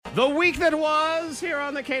The week that was here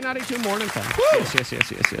on the K92 Morning Thing.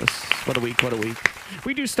 Yes. What a week.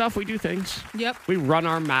 We do stuff. We do things. Yep. We run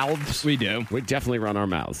our mouths. We do. We definitely run our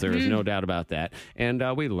mouths. There is no doubt about that. And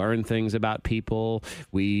we learn things about people.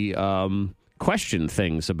 We question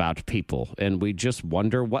things about people. And we just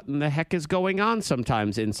wonder what in the heck is going on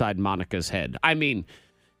sometimes inside Monica's head. I mean,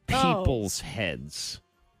 people's heads.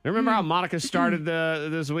 Remember how Monica started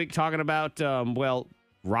this week talking about,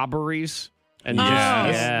 robberies? And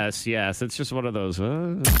yes. It's just one of those.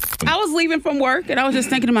 I was leaving from work and I was just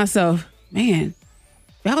thinking to myself, man,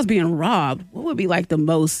 if I was being robbed, what would be like the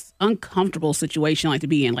most uncomfortable situation like to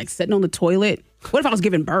be in? Like sitting on the toilet? What if I was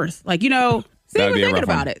giving birth? Like, see, we're thinking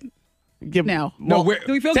about it. Now, No,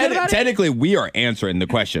 do we feel good about it? technically, we are answering the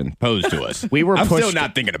question posed to us. I'm still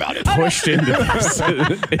not thinking about it. Pushed into this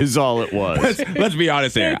is all it was. Let's be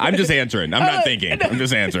honest here. I'm just answering. I'm not thinking. I'm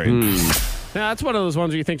just answering. Now, that's one of those ones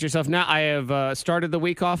where you think to yourself, now I have started the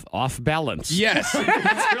week off balance. Yes.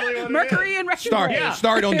 That's really what Mercury and retrograde.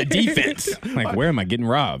 Start on the defense. Like, where am I getting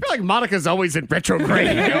robbed? I feel like Monica's always in retrograde.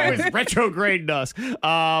 She always retrograde us.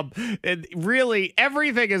 And really,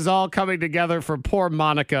 everything is all coming together for poor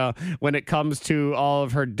Monica when it comes to all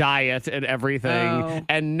of her diet and everything. Oh.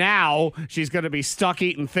 And now she's going to be stuck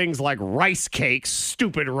eating things like rice cakes,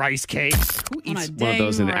 stupid rice cakes. Who eats one of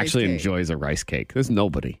those and actually enjoys a rice cake? There's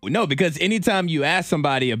nobody. No, because anytime you ask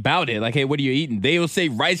somebody about it, like, hey, what are you eating? They will say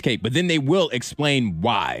rice cake, but then they will explain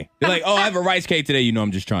why. They're like, oh, I have a rice cake today.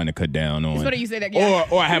 I'm just trying to cut down on. That's what you say that, yeah.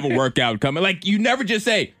 Or I have a workout coming. Like, you never just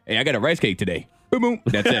say, hey, I got a rice cake today. Boom, boom.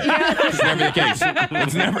 That's it. It's never the case.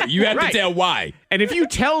 It's never. You have to tell why. And if you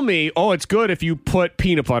tell me, oh, it's good if you put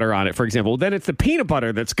peanut butter on it, for example, then it's the peanut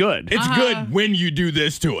butter that's good. It's good when you do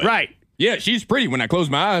this to it. Right. Yeah, she's pretty when I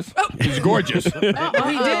close my eyes. She's gorgeous. He did.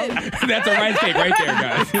 That's a rice cake right there,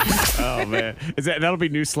 guys. Oh, man. That'll be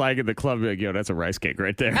new slang in the club. Like, yo, that's a rice cake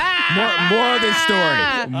right there. Moral of this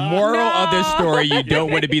story. Moral of this story, you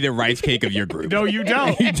don't want to be the rice cake of your group. No, you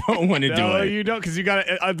don't. You don't want to do No, it. you don't, because you got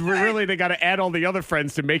to, really, they got to add all the other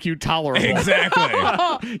friends to make you tolerable.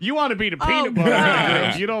 Exactly. You want to be the peanut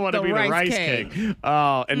butter cake. You don't want to The be the rice cake.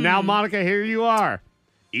 Oh, and now, Monica, here you are.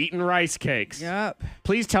 Eating rice cakes. Yep.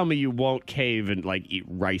 Please tell me you won't cave and eat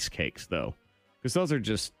rice cakes though, because those are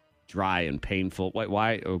just dry and painful.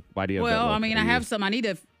 Why do you have that Well, look? I mean, I have some.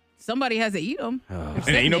 Somebody has to eat them. And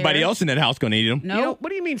ain't nobody else in that house going to eat them. No. What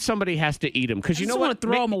do you mean somebody has to eat them? Because you know what? want to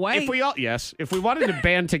throw them away. If we wanted to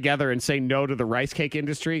band together and say no to the rice cake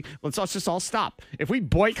industry, let's just all stop. If we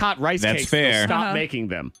boycott rice That's cakes, fair. they'll stop making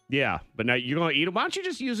them. Yeah, but now you're going to eat them. Why don't you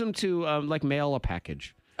just use them to mail a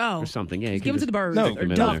package? Oh. Or something. Yeah, you Give can them to the birds No, or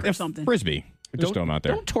them in duck there. or something. Frisbee. Just throw them out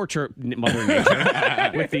there. Don't torture Mother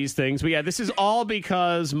Nature with these things. But yeah, this is all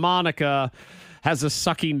because Monica has a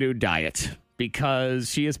sucky new diet. Because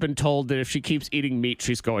she has been told that if she keeps eating meat,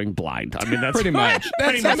 she's going blind. I mean, that's Pretty much.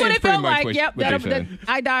 That's what it felt like. Yep.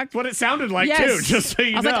 Eye doc. what it sounded like, Yes. too, just so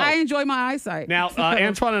you I was know. like, I enjoy my eyesight. Now,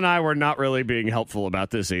 Antoine and I were not really being helpful about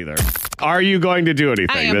this either. Are you going to do anything?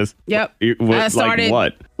 I am. Yep. I started like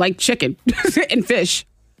what? Like chicken and fish.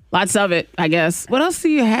 Lots of it, I guess. What else do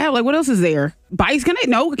you have? Like, what else is there? Bison?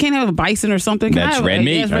 No, can't have a bison or something. That's red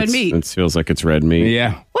meat. Yes, red meat. It feels like it's red meat.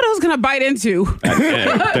 Yeah. What else can I bite into?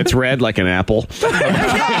 That's red like an apple.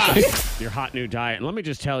 Your hot new diet. And let me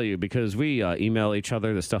just tell you, because we email each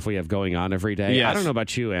other the stuff we have going on every day. Yes. I don't know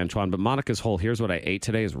about you, Antoine, but Monica's whole "here's what I ate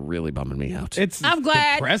today" is really bumming me out. I'm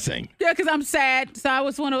glad. Depressing. Yeah, because I'm sad. So I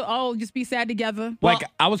just want to all just be sad together. Like,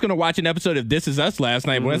 I was going to watch an episode of This Is Us last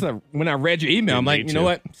night. When I read your email, I'm like, you know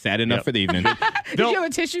what? Sad enough for the evening. Did you have a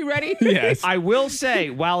tissue ready? Yes. I will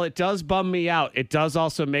say, while it does bum me out, it does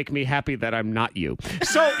also make me happy that I'm not you.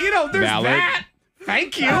 So, there's Valid. that.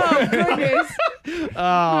 Thank you. Oh, goodness.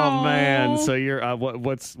 Oh man! So you're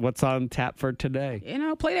what's on tap for today?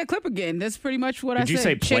 Play that clip again. That's pretty much what I said. Did you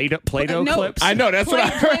say Play-Doh No. clips? I know. That's what I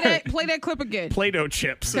heard. Play that clip again. Play-Doh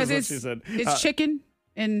chips. Because Is what she said. it's chicken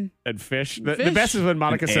and fish. The Fish. best is when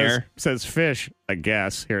Monica And says air. fish. I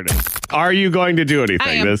guess. Here it is. Are you going to do anything?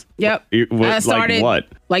 I am. This? Yep. Like I started what?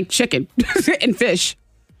 Like chicken and fish.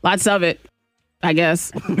 Lots of it, I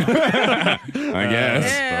guess. I guess.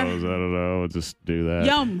 I suppose. I don't know. We'll just do that.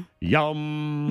 Yum. Yum.